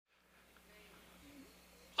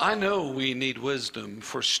I know we need wisdom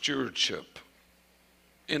for stewardship,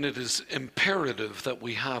 and it is imperative that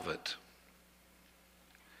we have it.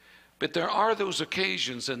 But there are those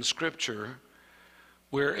occasions in Scripture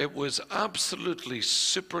where it was absolutely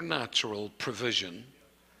supernatural provision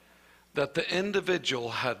that the individual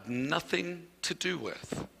had nothing to do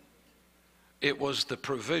with. It was the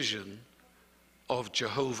provision of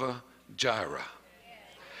Jehovah Jireh.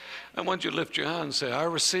 I want you to lift your hand and say, I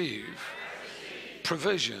receive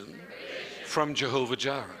provision from Jehovah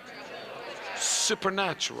Jireh.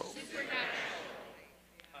 Supernatural.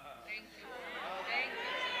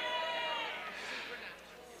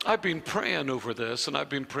 I've been praying over this, and I've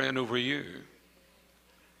been praying over you.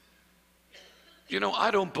 You know,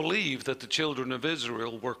 I don't believe that the children of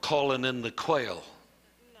Israel were calling in the quail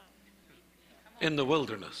in the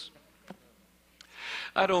wilderness.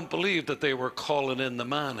 I don't believe that they were calling in the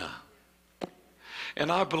manna.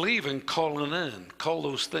 And I believe in calling in. Call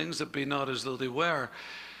those things that be not as though they were.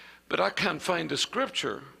 But I can't find a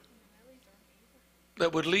scripture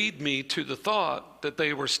that would lead me to the thought that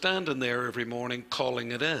they were standing there every morning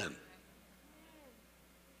calling it in.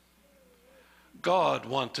 God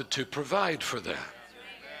wanted to provide for them.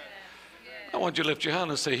 I want you to lift your hand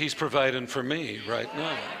and say, He's providing for me right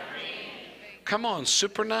now. Come on,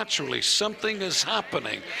 supernaturally, something is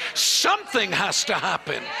happening. Something has to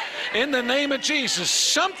happen. In the name of Jesus,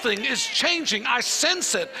 something is changing. I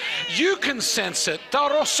sense it. You can sense it.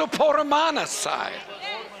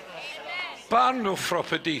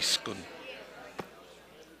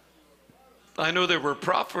 I know there were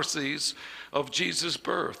prophecies of Jesus'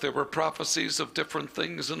 birth. There were prophecies of different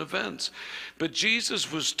things and events. But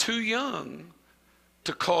Jesus was too young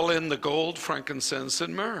to call in the gold, frankincense,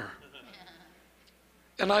 and myrrh.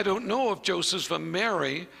 And I don't know if Joseph and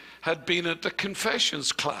Mary had been at the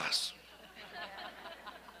confessions class.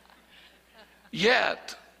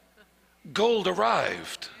 Yet, gold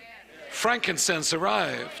arrived, frankincense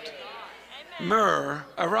arrived, myrrh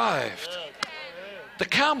arrived, the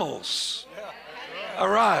camels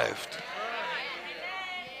arrived.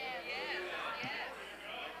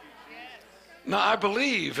 Now, I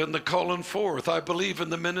believe in the calling forth. I believe in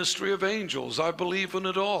the ministry of angels. I believe in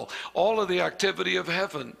it all of the activity of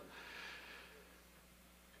heaven.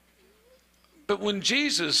 But when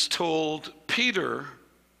Jesus told Peter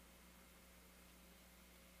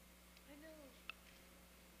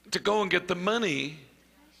to go and get the money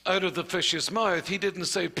out of the fish's mouth, he didn't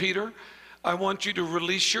say, Peter, I want you to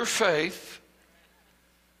release your faith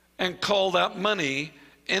and call that money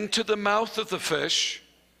into the mouth of the fish.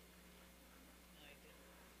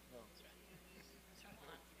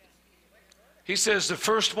 He says the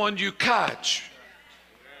first one you catch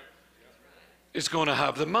is going to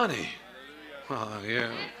have the money. Oh, yeah.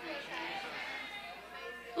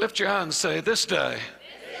 Lift your hand and say, this day,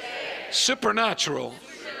 supernatural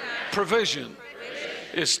provision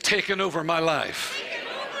is taking over my life.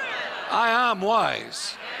 I am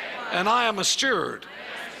wise, and I am a steward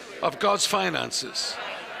of God's finances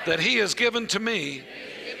that He has given to me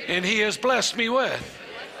and He has blessed me with.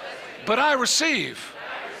 But I receive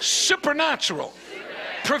supernatural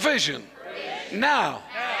provision now.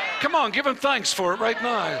 Come on, give Him thanks for it right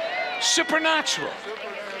now. Supernatural.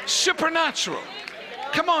 Supernatural.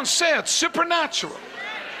 Come on, say it. Supernatural.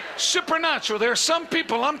 Supernatural. There are some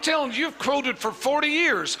people, I'm telling you, you've quoted for 40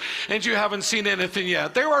 years and you haven't seen anything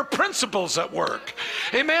yet. There are principles at work.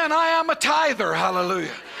 Amen. I am a tither.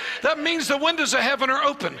 Hallelujah. That means the windows of heaven are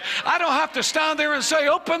open. I don't have to stand there and say,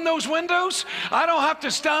 open those windows. I don't have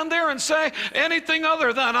to stand there and say anything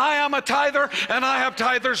other than I am a tither and I have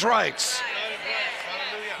tither's rights.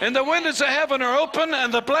 And the windows of heaven are open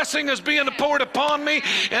and the blessing is being poured upon me,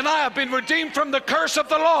 and I have been redeemed from the curse of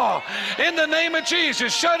the law. In the name of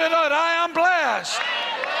Jesus, shout it out, I am blessed.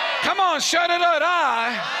 Come on, shout it out,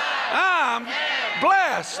 I am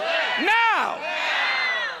blessed. Now.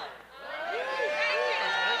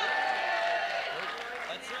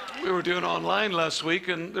 We were doing online last week,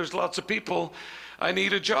 and there's lots of people, I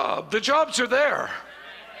need a job. The jobs are there.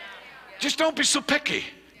 Just don't be so picky.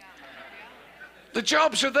 The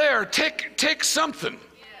jobs are there. Take something.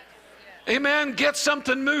 Amen. Get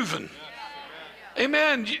something moving.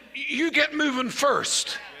 Amen. You get moving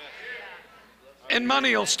first, and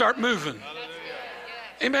money will start moving.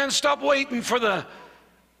 Amen. Stop waiting for the,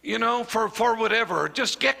 for whatever.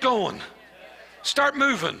 Just get going. Start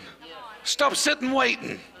moving. Stop sitting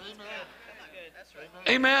waiting.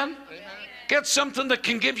 Amen. Get something that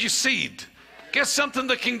can give you seed. Get something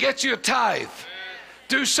that can get you a tithe.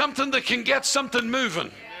 Do something that can get something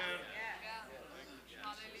moving.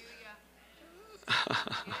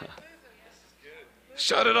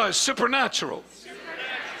 Shout it out. Supernatural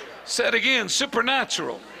Say it again,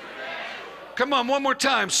 supernatural. Come on, one more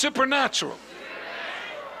time, supernatural.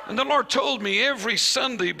 And the Lord told me every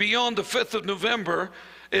Sunday beyond the 5th of November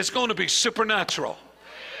is going to be supernatural.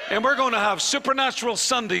 And we're going to have supernatural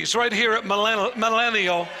Sundays right here at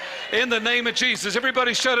Millennial in the name of Jesus.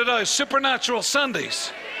 Everybody shout it out, supernatural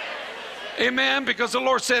Sundays. Amen, because the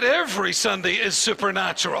Lord said every Sunday is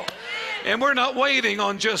supernatural. And we're not waiting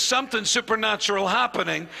on just something supernatural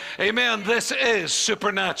happening. Amen, this is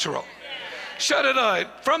supernatural. Shout it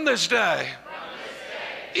out, from this day,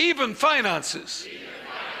 even finances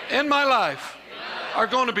in my life are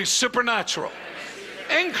going to be supernatural.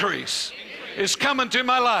 Increase is coming to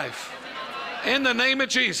my life in the name of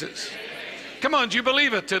Jesus. Come on, do you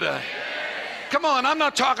believe it today? Come on, I'm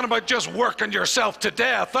not talking about just working yourself to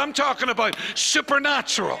death. I'm talking about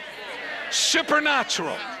supernatural.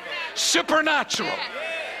 Supernatural. Supernatural.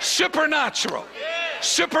 Supernatural.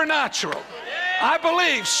 Supernatural. I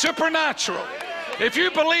believe supernatural. If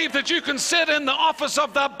you believe that you can sit in the office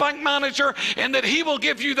of that bank manager and that he will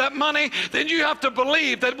give you that money, then you have to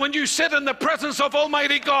believe that when you sit in the presence of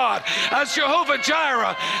Almighty God as Jehovah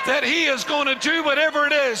Jireh, that he is going to do whatever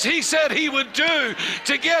it is he said he would do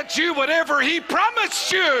to get you whatever he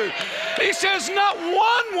promised you. He says not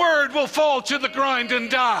one word will fall to the ground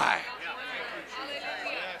and die.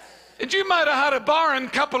 And you might have had a barren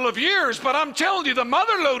couple of years, but I'm telling you, the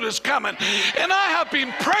mother load is coming. And I have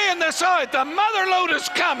been praying this out. The mother load is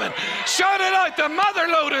coming. Shout it out, the mother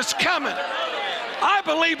load is coming. I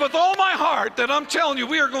believe with all my heart that I'm telling you,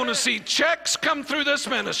 we are going to see checks come through this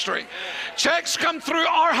ministry. Checks come through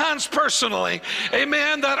our hands personally.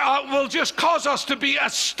 Amen. That will just cause us to be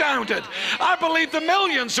astounded. I believe the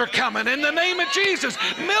millions are coming in the name of Jesus.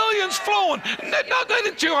 Millions flowing, not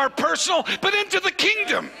into our personal, but into the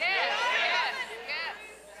kingdom.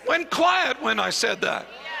 Went quiet when I said that.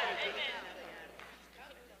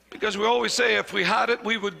 Because we always say if we had it,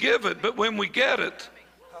 we would give it. But when we get it,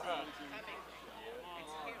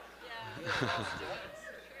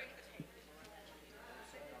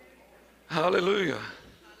 hallelujah.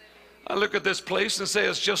 I look at this place and say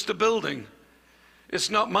it's just a building. It's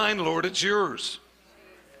not mine, Lord, it's yours.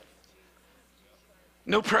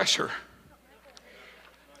 No pressure.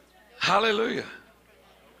 Hallelujah.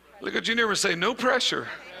 Look at your neighbor and say, no pressure.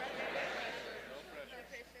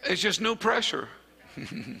 It's just no pressure.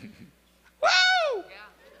 Woo!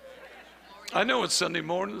 I know it's Sunday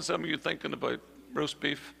morning. Some of you thinking about roast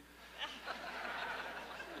beef.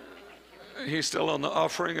 He's still on the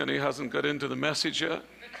offering and he hasn't got into the message yet.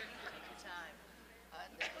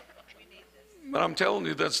 But I'm telling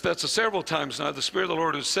you, that's several times now the Spirit of the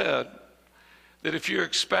Lord has said that if you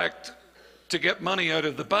expect to get money out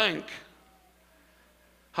of the bank,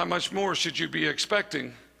 how much more should you be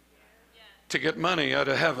expecting to get money out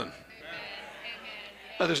of heaven?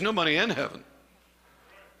 Now, there's no money in heaven.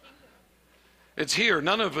 It's here.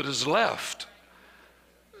 None of it is left.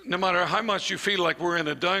 No matter how much you feel like we're in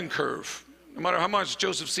a down curve, no matter how much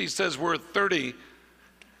Joseph C. says we're at 30,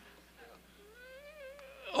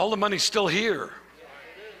 all the money's still here.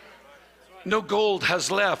 No gold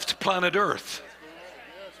has left planet Earth.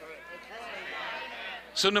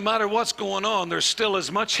 So no matter what's going on, there's still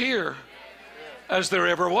as much here as there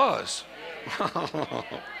ever was.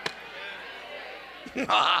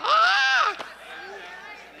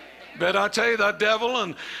 But I tell you, that devil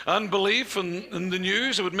and unbelief and the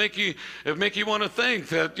news, it would make you want to think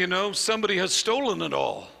that, you know, somebody has stolen it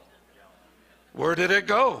all. Where did it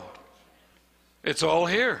go? It's all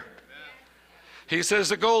here. He says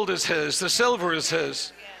the gold is his, the silver is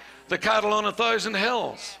his, the cattle on 1,000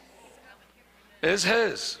 hills is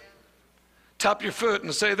his. Tap your foot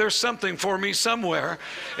and say, there's something for me somewhere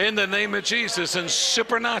in the name of Jesus, and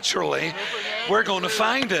supernaturally we're going to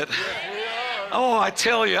find it. Oh, I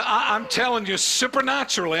tell you, I'm telling you,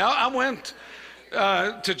 supernaturally. I went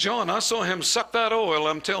to John. I saw him suck that oil,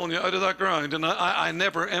 I'm telling you, out of that ground. And I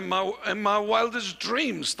never, in my wildest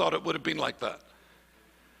dreams, thought it would have been like that.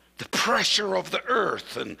 The pressure of the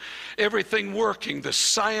earth and everything working, the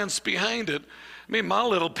science behind it. I mean, my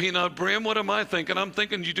little peanut brain, what am I thinking? I'm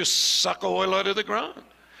thinking you just suck oil out of the ground.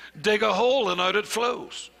 Dig a hole and out it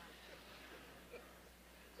flows.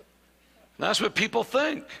 That's what people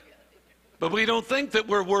think. But we don't think that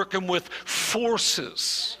we're working with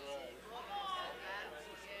forces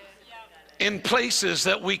in places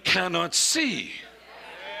that we cannot see.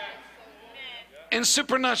 In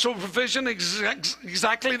supernatural provision,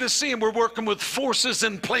 exactly the same. We're working with forces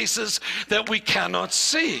in places that we cannot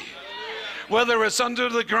see. Whether it's under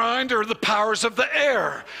the ground or the powers of the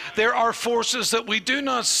air, there are forces that we do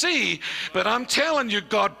not see, but I'm telling you,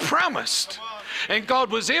 God promised And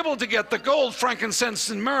God was able to get the gold, frankincense,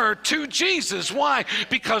 and myrrh to Jesus. Why?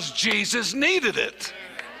 Because Jesus needed it.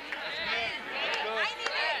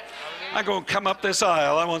 I'm going to come up this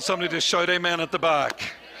aisle. I want somebody to shout amen at the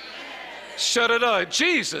back. Shout it out.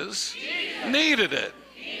 Jesus needed it.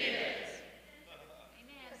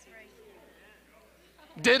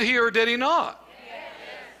 Did he or did he not?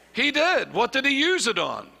 He did. What did he use it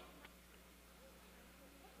on?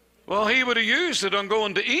 Well, he would have used it on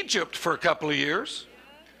going to Egypt for a couple of years.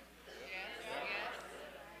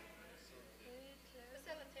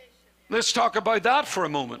 Let's talk about that for a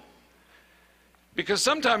moment. Because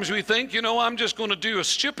sometimes we think, you know, I'm just going to do a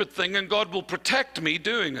stupid thing and God will protect me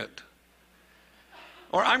doing it.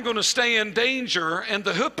 Or I'm going to stay in danger and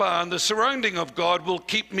the huppah and the surrounding of God will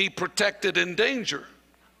keep me protected in danger.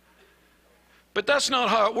 But that's not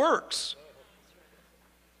how it works.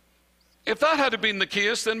 If that had been the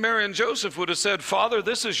case, then Mary and Joseph would have said, Father,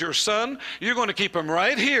 this is your son. You're going to keep him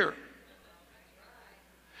right here.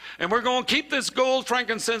 And we're going to keep this gold,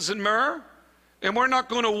 frankincense, and myrrh, and we're not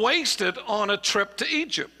going to waste it on a trip to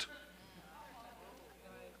Egypt.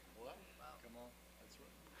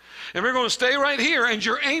 And we're going to stay right here, and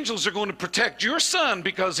your angels are going to protect your son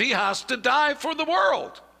because he has to die for the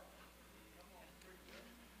world.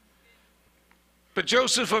 But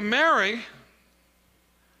Joseph and Mary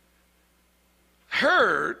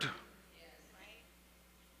heard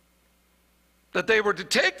that they were to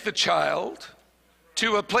take the child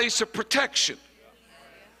to a place of protection.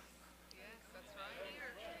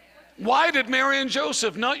 Why did Mary and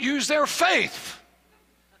Joseph not use their faith?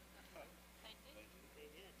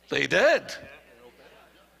 They did.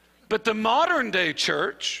 But the modern day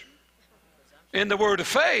church, in the word of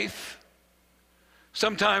faith,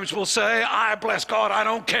 sometimes will say, I bless God, I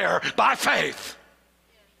don't care, by faith.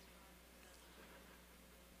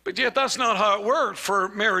 But yet that's not how it worked for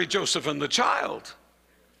Mary, Joseph, and the child.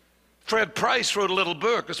 Fred Price wrote a little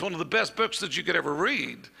book. It's one of the best books that you could ever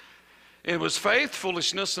read. It was faith,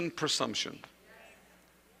 foolishness, and presumption.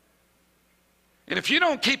 And if you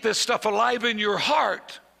don't keep this stuff alive in your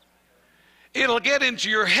heart, it'll get into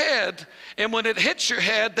your head, and when it hits your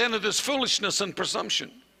head, then it is foolishness and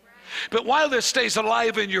presumption. But while this stays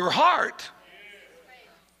alive in your heart,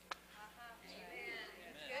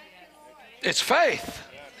 it's faith.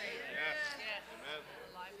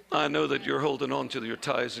 I know that you're holding on to your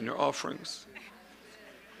tithes and your offerings.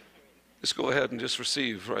 Just go ahead and just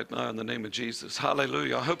receive right now in the name of Jesus.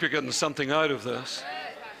 Hallelujah. I hope you're getting something out of this.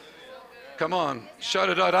 Come on, shout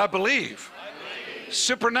it out. I believe.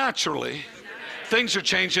 Supernaturally, things are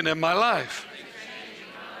changing in my life.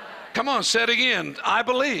 Come on, say it again. I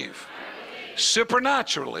believe.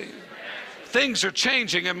 Supernaturally, things are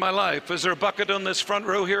changing in my life. Is there a bucket on this front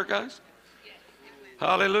row here, guys?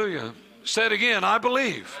 Hallelujah. Say it again. I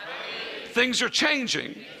believe. Things are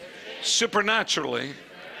changing supernaturally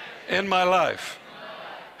in my life.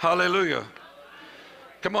 Hallelujah.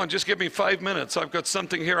 Come on, just give me 5 minutes. I've got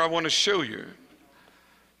something here I want to show you.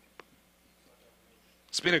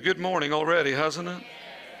 It's been a good morning already, hasn't it?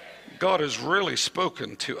 God has really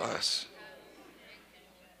spoken to us.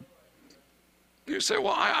 You say,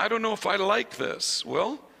 well, I don't know if I like this.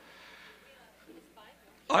 Well,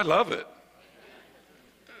 I love it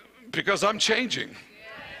because I'm changing.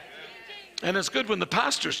 And it's good when the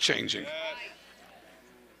pastor's changing.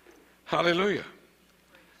 Hallelujah.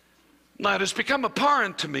 Now, it has become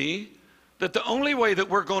apparent to me that the only way that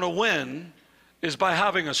we're going to win is by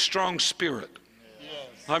having a strong spirit.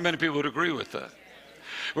 How many people would agree with that?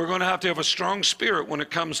 We're going to have a strong spirit when it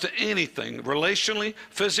comes to anything, relationally,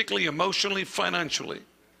 physically, emotionally, financially.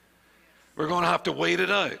 We're going to have to wait it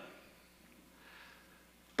out.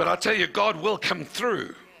 But I'll tell you, God will come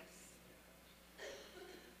through.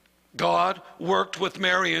 God worked with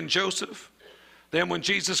Mary and Joseph. Then when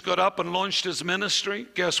Jesus got up and launched his ministry,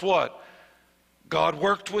 guess what? God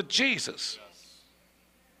worked with Jesus.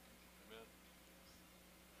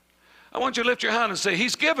 I want you to lift your hand and say,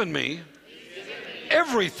 He's given me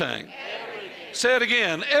everything. Say it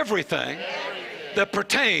again, everything that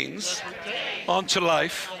pertains unto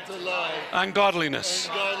life and godliness.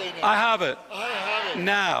 I have it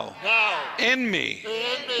now in me.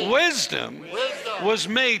 Wisdom was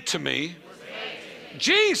made to me.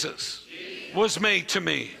 Jesus was made to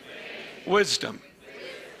me. Wisdom.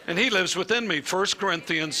 And he lives within me. 1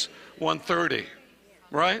 Corinthians 1:30.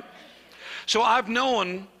 Right? So I've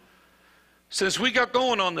known since we got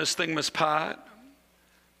going on this thing, Miss Pat,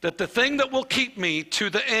 that the thing that will keep me to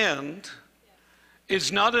the end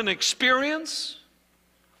is not an experience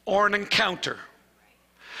or an encounter.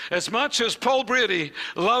 As much as Paul Brady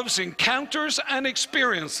loves encounters and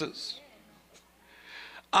experiences,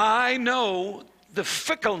 I know the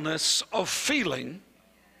fickleness of feeling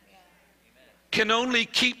can only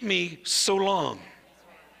keep me so long.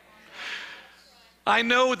 I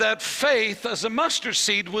know that faith as a mustard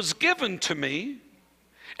seed was given to me,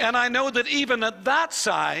 and I know that even at that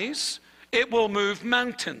size, it will move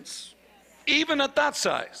mountains. Even at that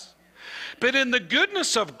size. But in the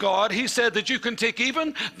goodness of God, he said that you can take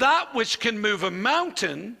even that which can move a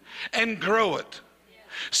mountain and grow it.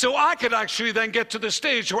 So I could actually then get to the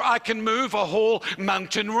stage where I can move a whole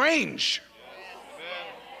mountain range.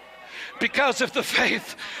 Because if the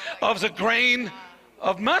faith of the grain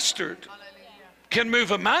of mustard can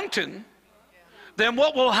move a mountain, then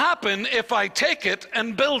what will happen if I take it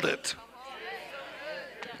and build it?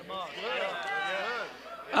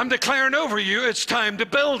 I'm declaring over you, it's time to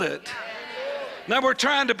build it. Now we're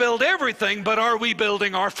trying to build everything, but are we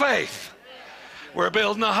building our faith? We're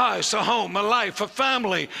building a house, a home, a life, a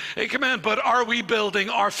family, a command, but are we building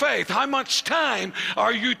our faith? How much time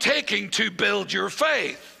are you taking to build your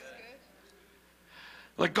faith?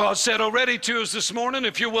 Like God said already to us this morning,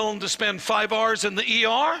 if you're willing to spend 5 hours in the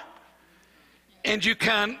ER and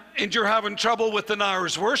you're having trouble with an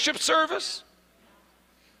hour's worship service,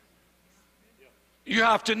 you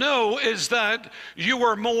have to know is that you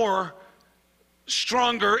are more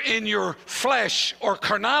stronger in your flesh or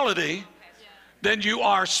carnality than you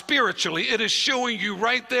are spiritually. It is showing you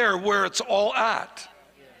right there where it's all at.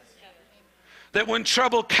 That when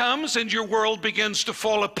trouble comes and your world begins to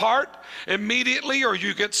fall apart immediately, or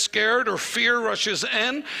you get scared or fear rushes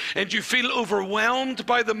in and you feel overwhelmed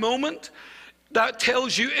by the moment, that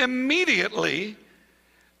tells you immediately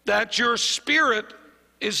that your spirit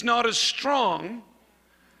is not as strong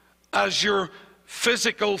as your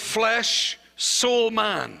physical flesh soul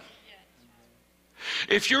man.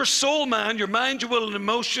 If your soul man, your mind, your will, and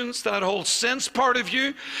emotions, that whole sense part of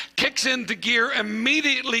you kicks into gear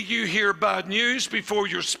immediately you hear bad news before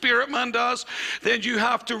your spirit man does, then you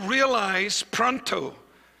have to realize pronto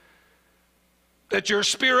that your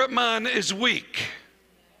spirit man is weak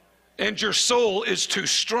and your soul is too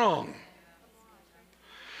strong.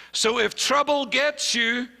 So if trouble gets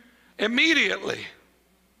you immediately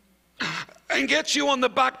and gets you on the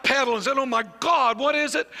back pedal and said, oh my God, what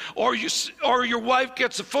is it? Or your wife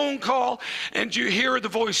gets a phone call and you hear the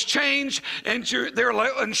voice change and they're like,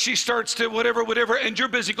 and she starts to whatever, and you're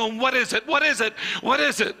busy going, what is it? What is it? What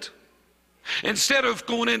is it? Instead of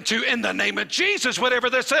going into, in the name of Jesus, whatever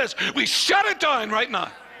this is, we shut it down right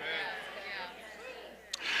now.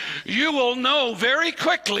 You will know very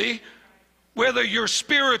quickly whether you're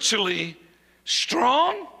spiritually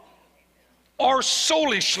strong or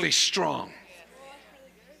soulishly strong.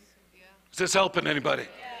 Is this helping anybody?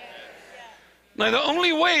 Now, the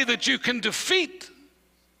only way that you can defeat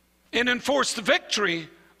and enforce the victory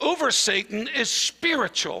over Satan is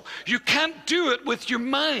spiritual. You can't do it with your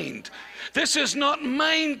mind. This is not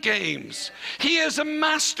mind games. He is a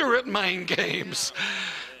master at mind games.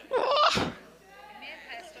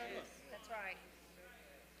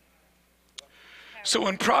 So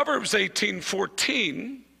in Proverbs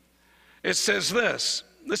 18:14, it says this.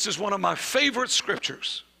 This is one of my favorite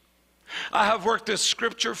scriptures. I have worked this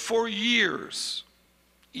scripture for years.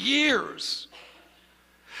 Years.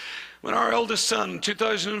 When our eldest son,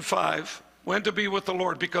 2005, went to be with the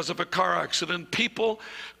Lord because of a car accident, people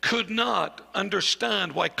could not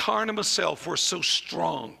understand why Karen and myself were so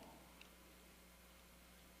strong.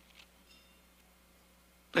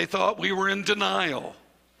 They thought we were in denial.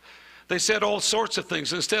 They said all sorts of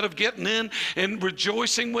things. Instead of getting in and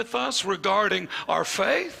rejoicing with us regarding our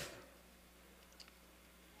faith,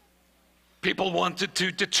 people wanted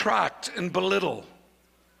to detract and belittle.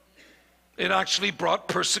 It actually brought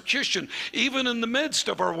persecution. Even in the midst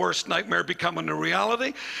of our worst nightmare becoming a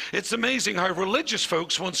reality, it's amazing how religious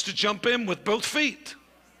folks wants to jump in with both feet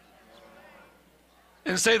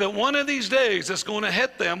and say that one of these days it's going to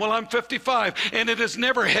hit them. Well, I'm 55 and it has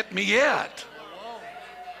never hit me yet.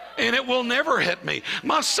 And it will never hit me.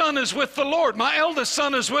 My son is with the Lord. My eldest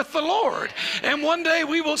son is with the Lord. And one day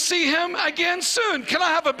we will see him again soon. Can I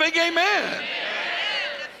have a big amen?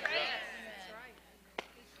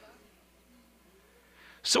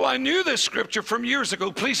 So I knew this scripture from years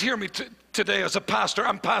ago. Please hear me today as a pastor.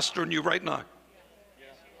 I'm pastoring you right now.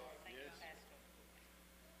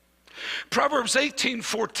 Proverbs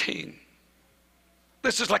 18:14.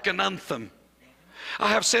 This is like an anthem. I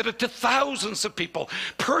have said it to thousands of people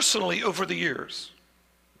personally over the years.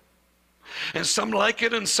 And some like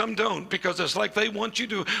it and some don't, because it's like they want you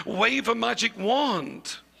to wave a magic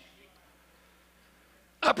wand,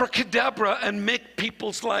 abracadabra, and make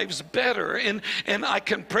people's lives better. And I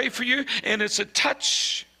can pray for you, and it's a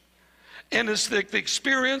touch And it's the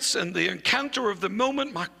experience and the encounter of the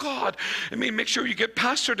moment. My God, I mean, make sure you get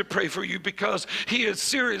pastor to pray for you, because he is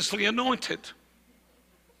seriously anointed.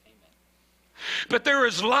 But there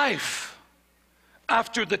is life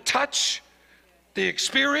after the touch, the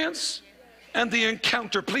experience, and the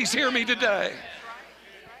encounter. Please hear me today.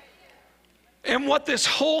 And what this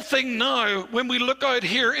whole thing now, when we look out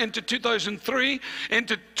here into 2003,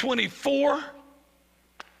 into 24,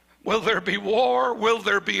 will there be war? Will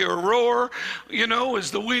there be a roar? You know,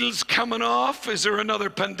 is the wheels coming off? Is there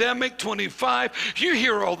another pandemic? 25. You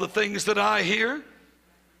hear all the things that I hear.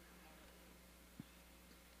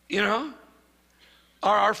 You know,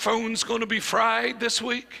 are our phones going to be fried this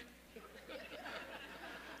week?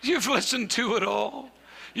 You've listened to it all.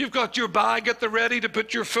 You've got your bag at the ready to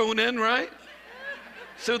put your phone in, right?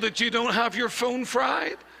 So that you don't have your phone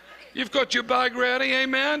fried. You've got your bag ready,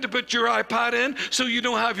 amen, to put your iPad in so you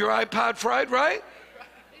don't have your iPad fried, right?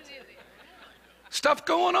 Stuff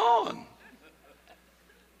going on.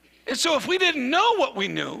 And so if we didn't know what we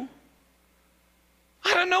knew,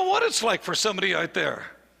 I don't know what it's like for somebody out there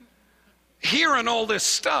hearing all this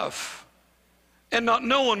stuff and not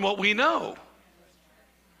knowing what we know.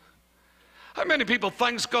 How many people,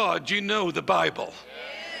 thanks God, you know the Bible?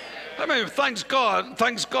 How many, thanks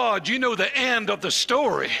God, you know the end of the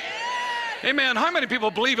story? Amen. How many people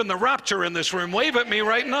believe in the rapture in this room? Wave at me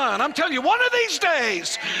right now. And I'm telling you, one of these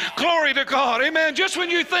days, glory to God, amen, just when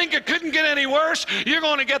you think it couldn't get any worse, you're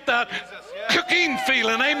going to get that cooking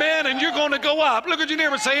feeling, amen, and you're going to go up. Look at your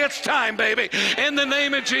neighbor and say, it's time, baby, in the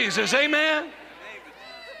name of Jesus, amen.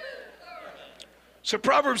 So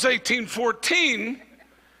Proverbs 18:14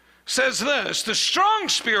 says this: the strong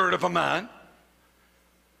spirit of a man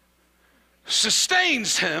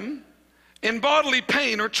sustains him in bodily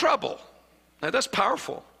pain or trouble. Now that's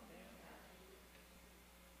powerful.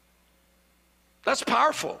 That's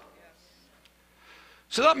powerful.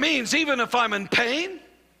 So that means even if I'm in pain,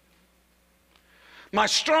 my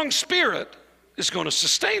strong spirit is going to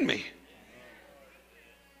sustain me.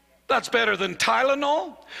 That's better than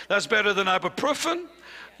Tylenol. That's better than ibuprofen,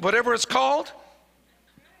 whatever it's called.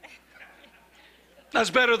 That's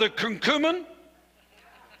better than curcumin,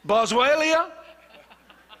 boswellia.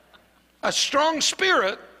 A strong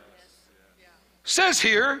spirit, says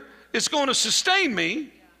here, is going to sustain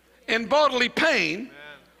me in bodily pain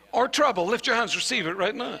or trouble. Lift your hands, receive it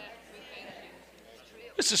right now.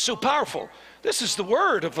 This is so powerful. This is the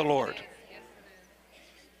word of the Lord.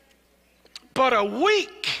 But a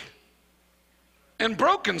weak and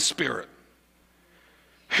broken spirit,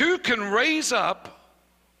 who can raise up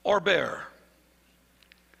or bear?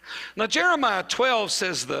 Now Jeremiah 12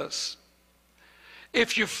 says this: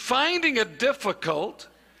 if you're finding it difficult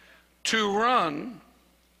to run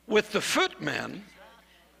with the footmen,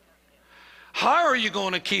 how are you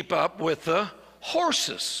going to keep up with the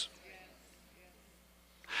horses?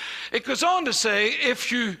 It goes on to say,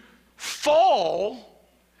 if you fall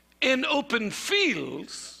in open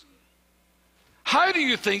fields, how do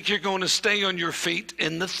you think you're going to stay on your feet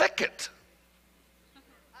in the thicket?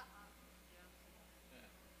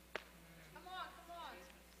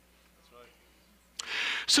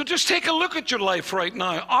 So just take a look at your life right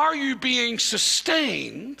now. Are you being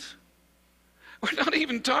sustained? We're not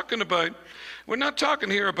even talking about, we're not talking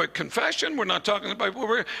here about confession. We're not talking about,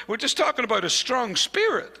 we're just talking about a strong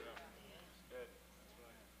spirit.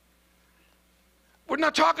 We're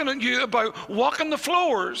not talking to you about walking the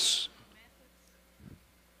floors,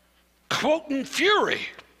 quoting fury.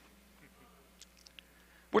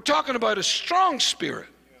 We're talking about a strong spirit.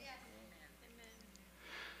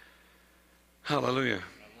 Hallelujah.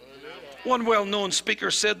 One well-known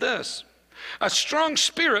speaker said this: a strong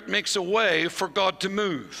spirit makes a way for God to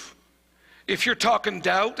move. If you're talking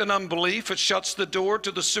doubt and unbelief, it shuts the door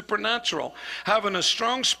to the supernatural. Having a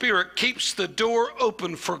strong spirit keeps the door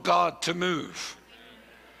open for God to move.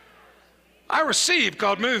 I receive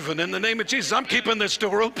God moving in the name of Jesus. I'm keeping this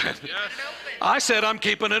door open. Yes. I said I'm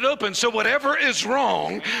keeping it open. So whatever is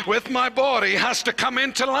wrong with my body has to come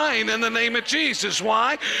into line in the name of Jesus.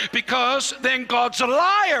 Why? Because then God's a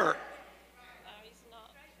liar.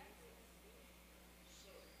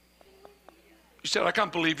 You said, I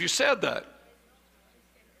can't believe you said that.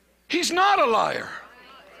 He's not a liar.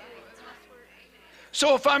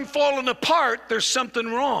 So if I'm falling apart, there's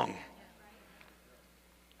something wrong.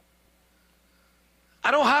 I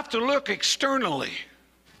don't have to look externally.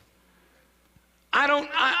 I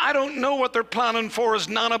don't know what they're planning for as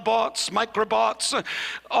nanobots, microbots,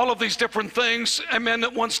 all of these different things, amen,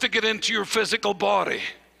 that wants to get into your physical body.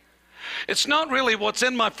 It's not really what's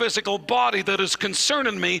in my physical body that is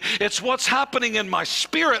concerning me. It's what's happening in my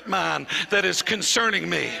spirit man that is concerning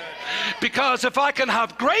me. Because if I can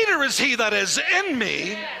have greater is he that is in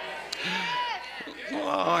me.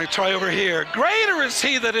 Oh, I try over here. Greater is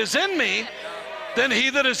he that is in me than he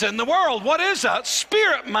that is in the world. What is that?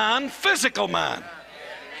 Spirit man, physical man.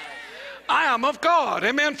 I am of God.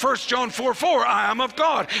 Amen. 1 John 4:4, I am of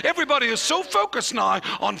God. Everybody is so focused now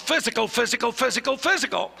on physical.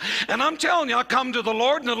 And I'm telling you, I come to the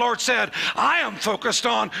Lord and the Lord said, I am focused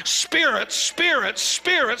on spirit.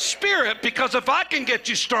 Because if I can get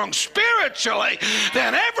you strong spiritually,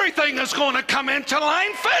 then everything is going to come into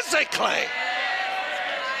line physically.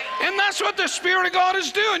 And that's what the Spirit of God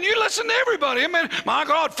is doing. You listen to everybody. I mean, my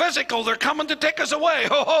God, physical, they're coming to take us away.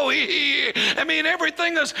 I mean,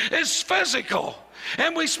 everything is physical.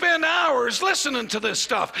 And we spend hours listening to this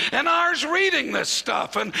stuff, and hours reading this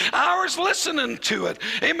stuff, and hours listening to it.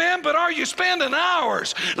 Amen. But are you spending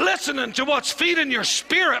hours listening to what's feeding your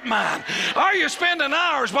spirit man? Are you spending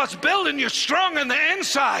hours what's building you strong in the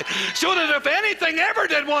inside, so that if anything ever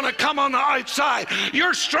did want to come on the outside,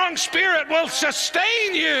 your strong spirit will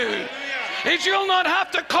sustain you? Is you'll not have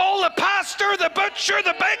to call the pastor, the butcher,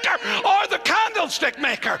 the baker, or the candlestick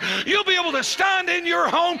maker. You'll be able to stand in your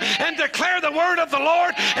home and declare the word of the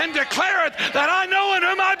Lord and declare it that I know in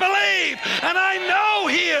whom I believe, and I know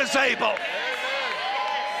he is able.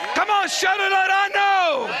 Come on, shout it out. I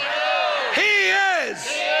know he is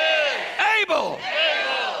able.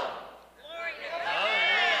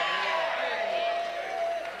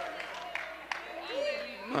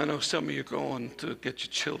 I know some of you are going to get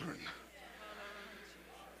your children.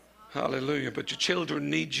 Hallelujah. But your children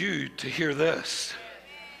need you to hear this.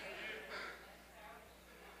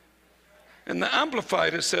 And the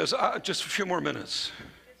Amplified, it says, just a few more minutes.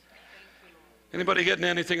 Anybody getting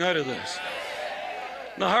anything out of this?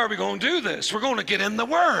 Now, how are we going to do this? We're going to get in the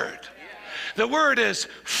Word. The Word is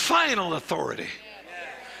final authority.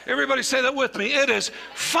 Everybody say that with me. It is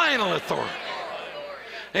final authority.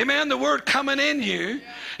 Amen. The Word coming in you.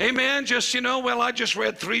 Amen. Just, well, I just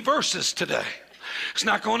read 3 verses today. It's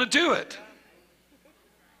not going to do it.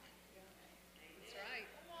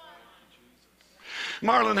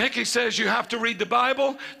 Marlon Hickey says you have to read the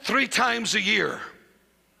Bible 3 times a year.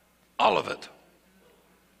 All of it.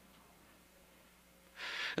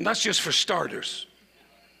 And that's just for starters.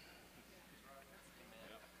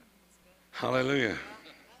 Hallelujah.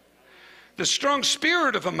 The strong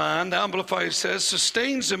spirit of a man, the Amplified says,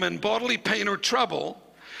 sustains him in bodily pain or trouble,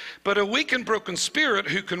 but a weak and broken spirit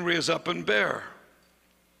who can raise up and bear.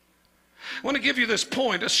 I want to give you this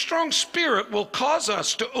point. A strong spirit will cause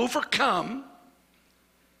us to overcome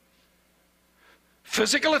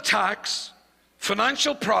physical attacks,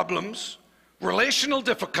 financial problems, relational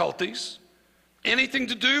difficulties, anything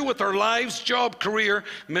to do with our lives, job, career,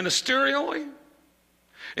 ministerially,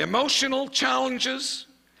 emotional challenges,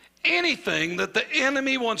 anything that the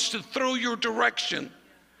enemy wants to throw your direction.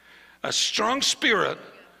 A strong spirit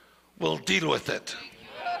will deal with it.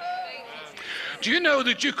 Do you know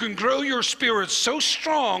that you can grow your spirit so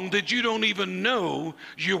strong that you don't even know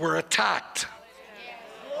you were attacked?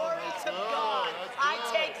 Glory to God. I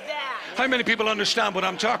take that. How many people understand what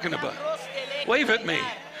I'm talking about? Wave at me.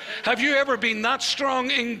 Have you ever been that strong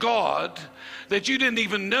in God that you didn't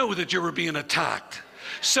even know that you were being attacked?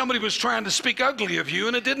 Somebody was trying to speak ugly of you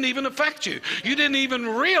and it didn't even affect you. You didn't even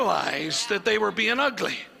realize that they were being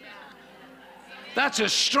ugly. That's a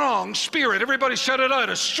strong spirit. Everybody shout it out.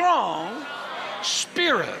 A strong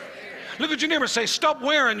spirit. Look at your neighbor and say, stop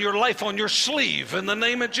wearing your life on your sleeve in the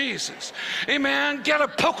name of Jesus. Amen. Get a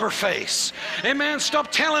poker face. Amen.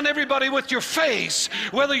 Stop telling everybody with your face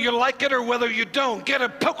whether you like it or whether you don't. Get a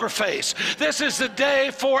poker face. This is the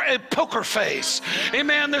day for a poker face.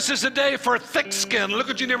 Amen. This is the day for thick skin.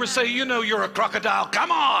 Look at your neighbor and say, you know you're a crocodile.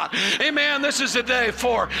 Come on. Amen. This is the day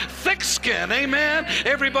for thick skin. Amen.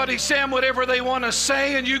 Everybody saying whatever they want to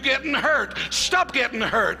say and you getting hurt. Stop getting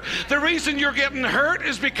hurt. The reason you're getting hurt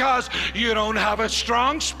is because you don't have a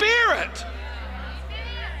strong spirit.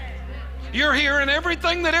 You're hearing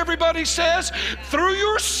everything that everybody says through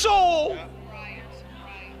your soul.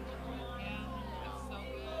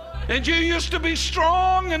 And you used to be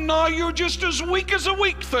strong and now you're just as weak as a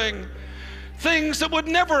weak thing. Things that would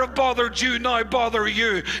never have bothered you now bother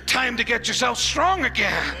you. Time to get yourself strong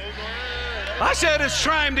again. I said it's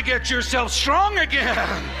time to get yourself strong again.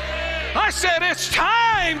 I said it's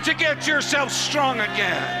time to get yourself strong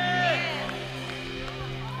again.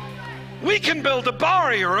 We can build a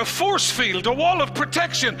barrier, a force field, a wall of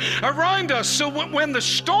protection around us so when the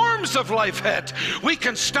storms of life hit, we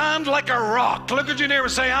can stand like a rock. Look at your neighbor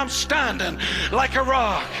and say, I'm standing like a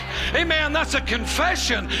rock. Amen. That's a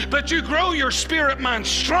confession that you grow your spirit man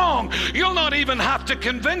strong. You'll not even have to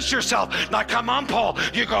convince yourself. Now come on, Paul,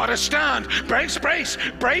 you got to stand. Brace, brace,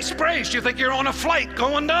 brace, brace. You think you're on a flight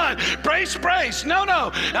going down. Brace, brace. No,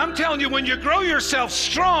 no. I'm telling you, when you grow yourself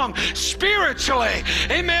strong spiritually,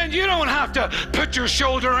 amen, you don't have to put your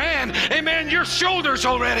shoulder in. Amen. Your shoulder's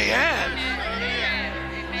already in.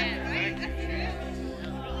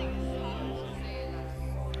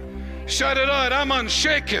 Shout it out. I'm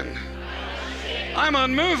unshaken. I'm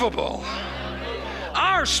unmovable.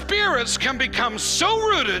 Our spirits can become so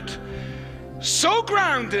rooted, so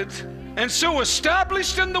grounded, and so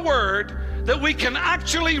established in the Word that we can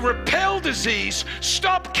actually repel disease,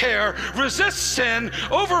 stop care, resist sin,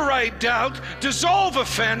 override doubt, dissolve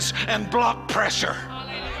offense, and block pressure.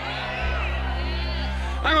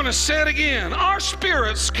 I'm going to say it again. Our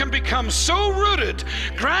spirits can become so rooted,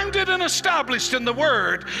 grounded, and established in the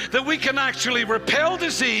Word that we can actually repel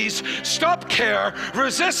disease, stop care,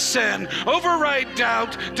 resist sin, override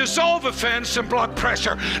doubt, dissolve offense, and block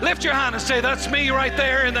pressure. Lift your hand and say, that's me right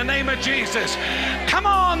there in the name of Jesus. Come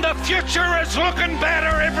on, the future is looking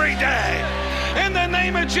better every day. In the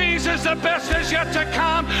name of Jesus, the best is yet to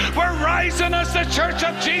come. We're rising as the Church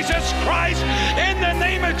of Jesus Christ. In the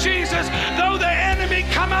name of Jesus, though the enemy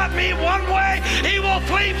come at me one way, he will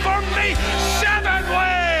flee from me 7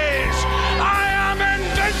 ways. I am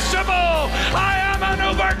invincible. I am an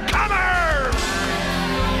overcomer.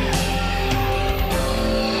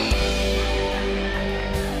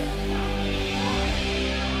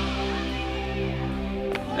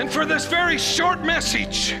 And for this very short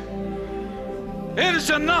message, it is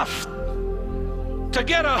enough to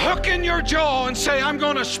get a hook in your jaw and say, I'm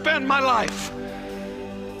going to spend my life,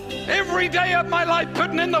 every day of my life,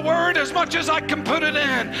 putting in the Word as much as I can put it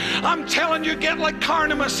in. I'm telling you, get like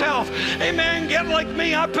Carney myself. Amen. Get like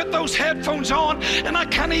me. I put those headphones on and I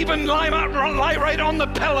can't even lie right on the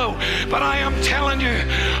pillow. But I am telling you,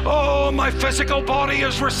 oh, my physical body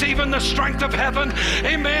is receiving the strength of heaven.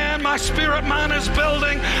 Amen. My spirit man is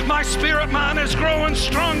building. My spirit man is growing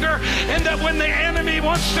stronger. And that when the enemy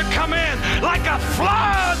wants to come in like a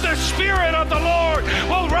flood, the Spirit of the Lord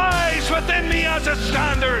will rise within me as a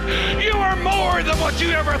standard. You are more than what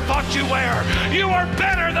you ever thought you were. You are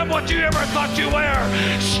better than what you ever thought you were.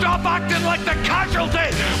 Stop acting like the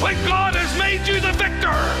casualty when God has made you the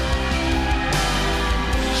victor.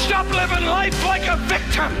 Stop living life like a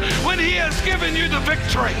victim when He has given you the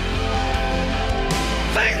victory.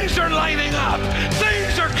 Things are lining up.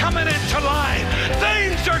 Things are coming into line.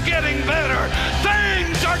 Things are getting better.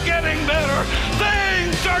 Things are getting better.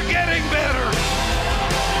 Things are getting better.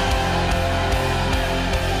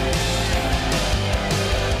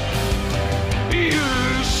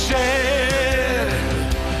 You said,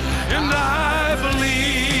 and I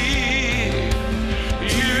believe.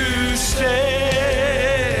 You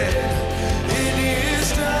said, it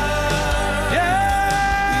is done.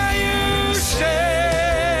 Yeah, you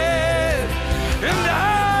said, and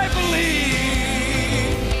I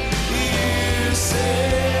believe. You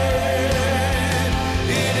said,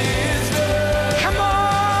 it is done. Come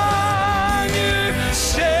on, you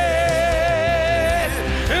said,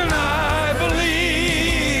 and I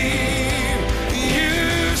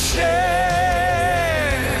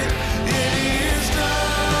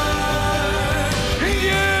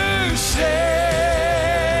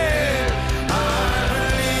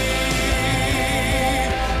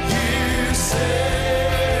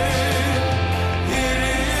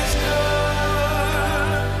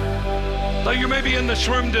you may be in this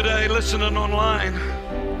room today listening online,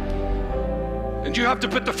 and you have to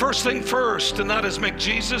put the first thing first, and that is make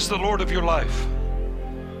Jesus the Lord of your life.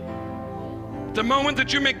 The moment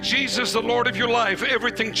that you make Jesus the Lord of your life,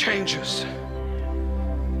 everything changes.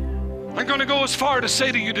 I'm going to go as far to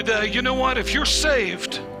say to you today, you know what? If you're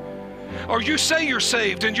saved, or you say you're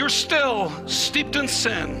saved and you're still steeped in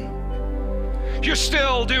sin, you're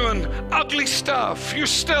still doing ugly stuff, you're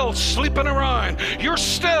still sleeping around, you're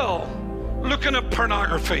still looking at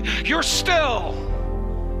pornography, you're still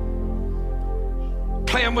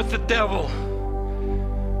playing with the devil,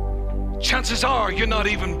 chances are you're not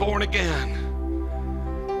even born again.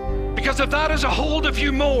 Because if that is a hold of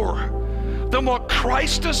you more than what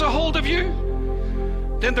Christ is a hold of you,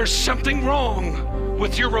 then there's something wrong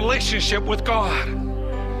with your relationship with God.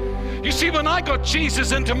 You see, when I got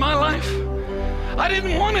Jesus into my life, I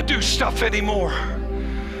didn't want to do stuff anymore.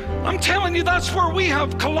 I'm telling you, that's where we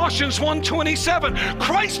have Colossians 1:27.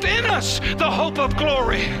 Christ in us, the hope of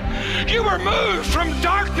glory. You were moved from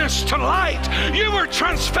darkness to light. You were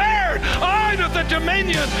transferred out of the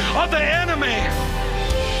dominion of the enemy.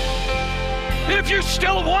 If you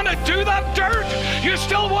still want to do that dirt, you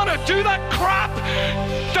still want to do that crap,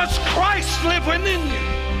 does Christ live within you?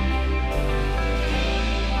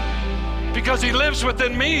 Because he lives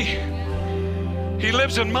within me. He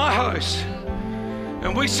lives in my house.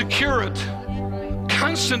 And we secure it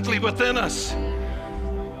constantly within us.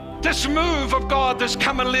 This move of God that's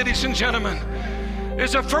coming, ladies and gentlemen,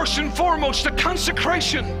 is a first and foremost a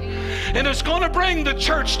consecration. And it's going to bring the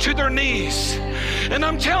church to their knees. And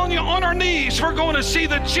I'm telling you, on our knees, we're going to see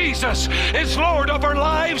that Jesus is Lord of our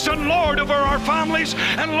lives and Lord over our families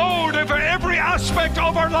and Lord over every aspect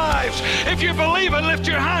of our lives. If you believe it, lift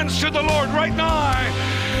your hands to the Lord right now.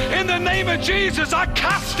 In the name of Jesus, I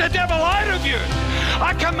cast the devil out of you.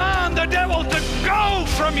 I command the devil to go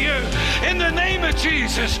from you. In the name of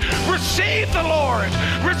Jesus, receive the Lord.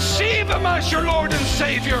 Receive him as your Lord and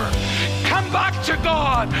Savior. Come back to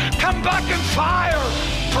God. Come back in fire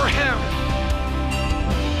for him.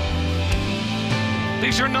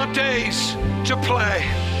 These are not days to play.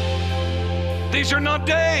 These are not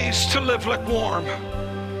days to live lukewarm.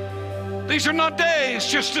 These are not days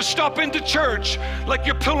just to stop into church like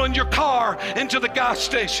you're pulling your car into the gas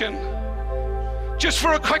station. Just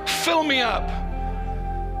for a quick fill me up.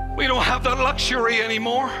 We don't have that luxury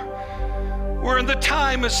anymore. We're in the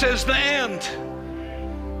time, it says, the end.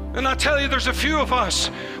 And I tell you, there's a few of us,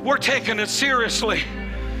 we're taking it seriously.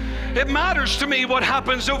 It matters to me what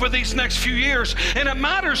happens over these next few years. And it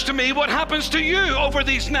matters to me what happens to you over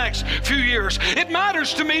these next few years. It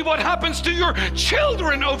matters to me what happens to your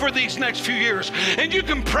children over these next few years. And you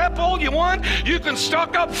can prep all you want. You can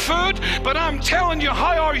stock up food. But I'm telling you,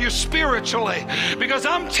 how are you spiritually? Because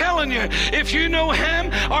I'm telling you, if you know him,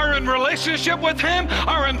 are in relationship with him,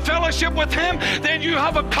 are in fellowship with him, then you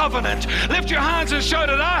have a covenant. Lift your hands and shout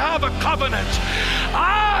it. I have a covenant.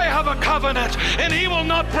 I have a covenant. And he will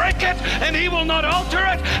not break it, and he will not alter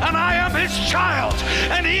it, and I am his child,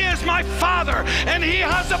 and he is my father, and he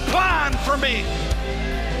has a plan for me.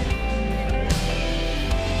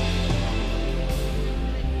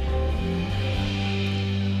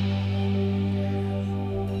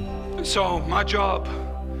 And so my job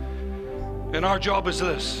and our job is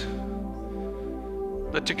this,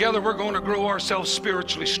 that together we're going to grow ourselves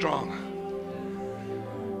spiritually strong.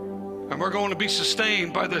 And we're going to be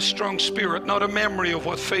sustained by this strong spirit, not a memory of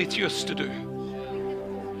what faith used to do.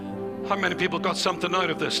 How many people got something out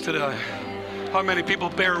of this today? How many people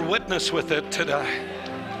bear witness with it today?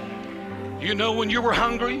 You know when you were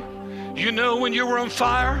hungry? You know when you were on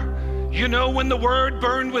fire? You know when the word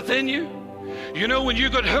burned within you? You know when you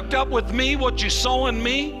got hooked up with me, what you saw in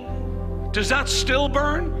me? Does that still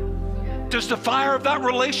burn? Does the fire of that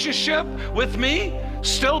relationship with me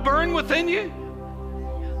still burn within you?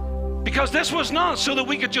 Because this was not so that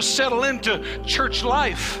we could just settle into church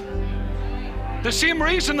life. The same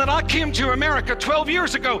reason that I came to America 12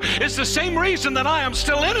 years ago is the same reason that I am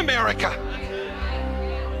still in America.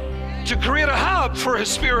 To create a hub for his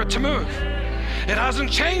spirit to move. It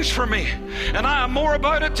hasn't changed for me. And I am more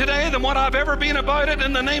about it today than what I've ever been about it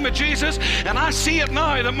in the name of Jesus. And I see it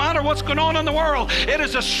now. No matter what's going on in the world, it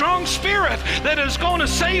is a strong spirit that is going to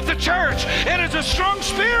save the church. It is a strong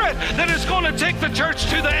spirit that is going to take the church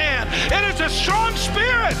to the end. It is a strong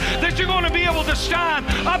spirit that you're going to be able to stand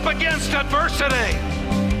up against adversity.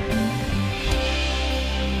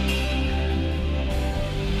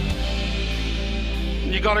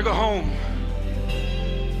 You got to go home.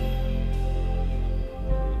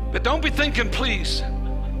 But don't be thinking, please,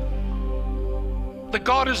 that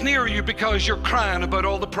God is near you because you're crying about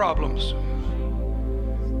all the problems.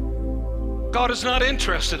 God is not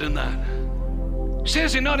interested in that. He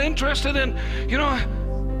says he's not interested in,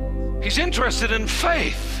 he's interested in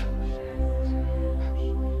faith.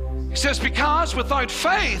 He says, because without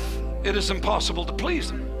faith, it is impossible to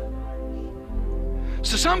please him.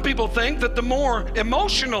 So some people think that the more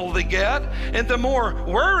emotional they get and the more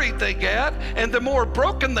worried they get and the more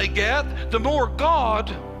broken they get, the more God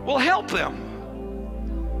will help them.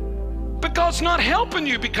 But God's not helping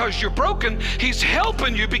you because you're broken. He's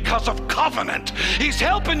helping you because of covenant. He's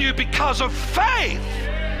helping you because of faith.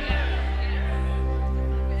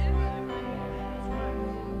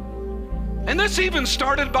 And this even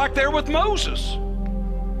started back there with Moses.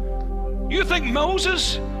 You think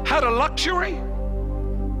Moses had a luxury?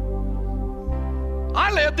 I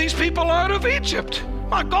led these people out of Egypt.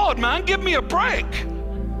 My God, man, give me a break.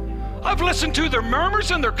 I've listened to their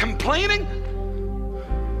murmurs and their complaining.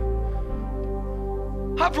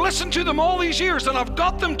 I've listened to them all these years, and I've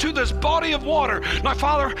got them to this body of water. Now,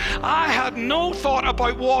 Father, I had no thought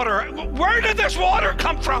about water. Where did this water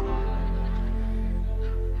come from?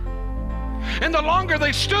 And the longer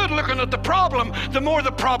they stood looking at the problem, the more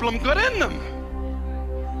the problem got in them.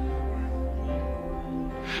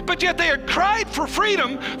 But yet they had cried for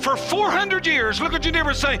freedom for 400 years. Look at your neighbor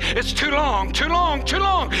and say, it's too long, too long, too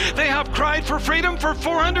long. They have cried for freedom for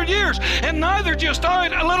 400 years. And now they're just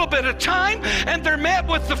out a little bit of time, and they're met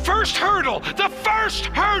with the first hurdle. The first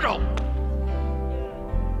hurdle.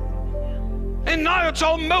 And now it's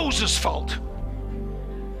all Moses' fault.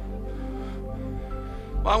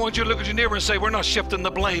 Well, I want you to look at your neighbor and say, we're not shifting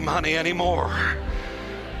the blame, honey, anymore.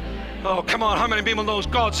 Oh, come on, how many people knows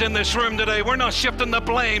God's in this room today? We're not shifting the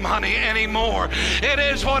blame, honey, anymore. It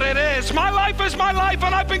is what it is. My life is my life,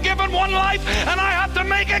 and I've been given one life, and I have to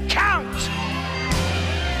make it count.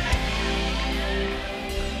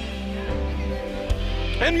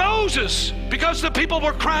 And Moses, because the people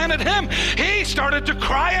were crying at him, he started to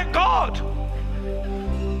cry at God.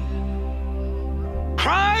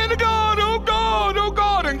 Crying to God, oh God, oh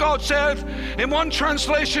God. And God said in one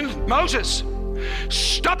translation, Moses,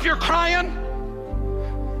 stop your crying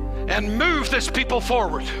and move this people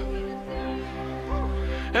forward.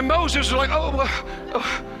 And Moses was like,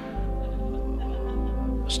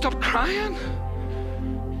 stop crying?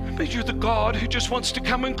 But you're the God who just wants to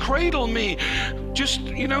come and cradle me. Just,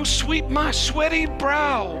 sweep my sweaty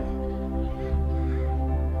brow.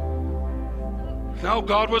 No,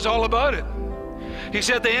 God was all about it. He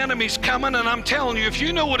said, the enemy's coming, and I'm telling you, if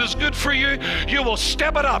you know what is good for you, you will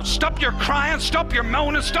step it up. Stop your crying, stop your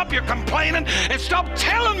moaning, stop your complaining, and stop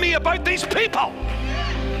telling me about these people.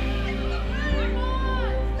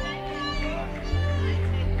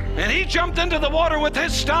 And he jumped into the water with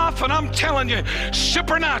his staff, and I'm telling you,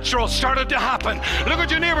 supernatural started to happen. Look at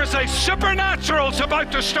your neighbor and say, supernatural's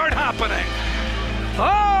about to start happening.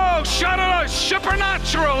 Oh, shout it out.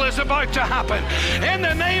 Supernatural is about to happen. In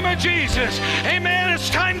the name of Jesus. Amen. It's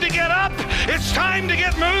time to get up. It's time to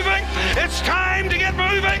get moving. It's time to get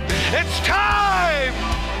moving. It's time.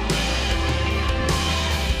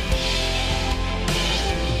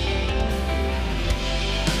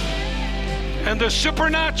 And the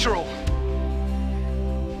supernatural,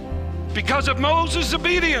 because of Moses'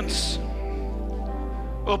 obedience,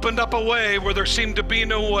 opened up a way where there seemed to be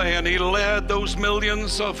no way, and he led those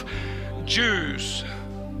millions of Jews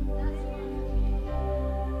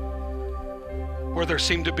where there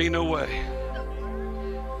seemed to be no way.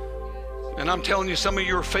 And I'm telling you, some of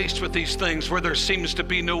you are faced with these things where there seems to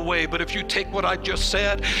be no way. But if you take what I just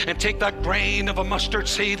said and take that grain of a mustard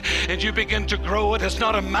seed and you begin to grow it, it's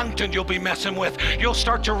not a mountain you'll be messing with. You'll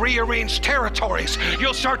start to rearrange territories.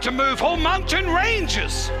 You'll start to move whole mountain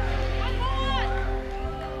ranges.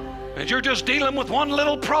 And you're just dealing with one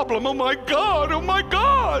little problem. Oh my God, oh my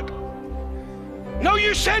God. No,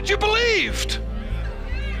 you said you believed.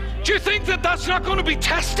 Do you think that that's not going to be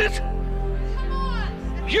tested?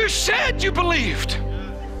 You said you believed.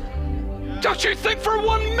 Don't you think for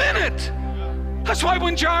 1 minute? That's why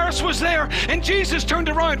when Jairus was there and Jesus turned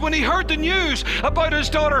around, when he heard the news about his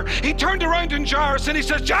daughter, he turned around to Jairus and he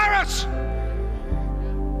says, Jairus,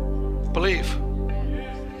 believe.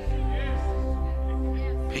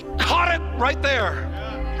 He caught it right there.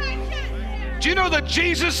 Do you know that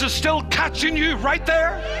Jesus is still catching you right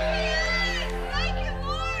there?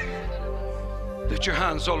 Lift your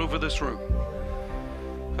hands all over this room.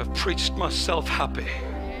 I've preached myself happy.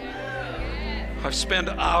 I've spent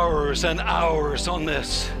hours and hours on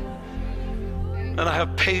this. And I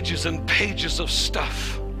have pages and pages of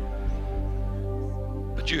stuff.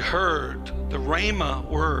 But you heard the Rhema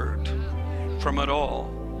word from it all.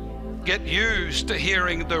 Get used to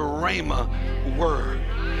hearing the Rhema word.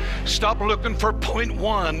 Stop looking for point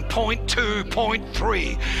 1, point 2, point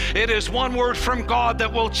 3. It is one word from God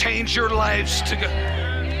that will change your lives together.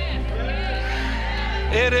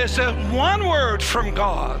 It is one word from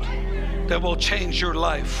God that will change your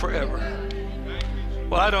life forever.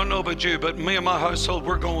 Well, I don't know about you, but me and my household,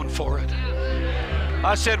 we're going for it.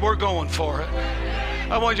 I said we're going for it.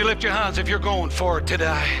 I want you to lift your hands if you're going for it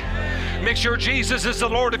today. Make sure Jesus is the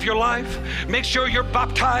Lord of your life. Make sure you're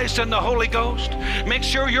baptized in the Holy Ghost. Make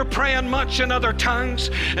sure you're praying much in other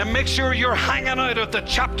tongues. And make sure you're hanging out of the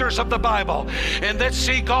chapters of the Bible. And let's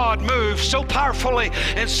see God move so powerfully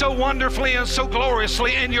and so wonderfully and so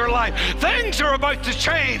gloriously in your life. Things are about to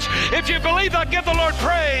change. If you believe that, give the Lord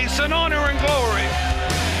praise and honor and glory.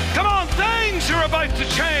 Come on, things are about to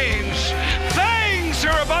change. Things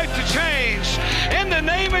are about to change. In the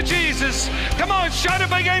name of Jesus. Come on, shout a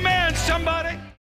big amen, somebody.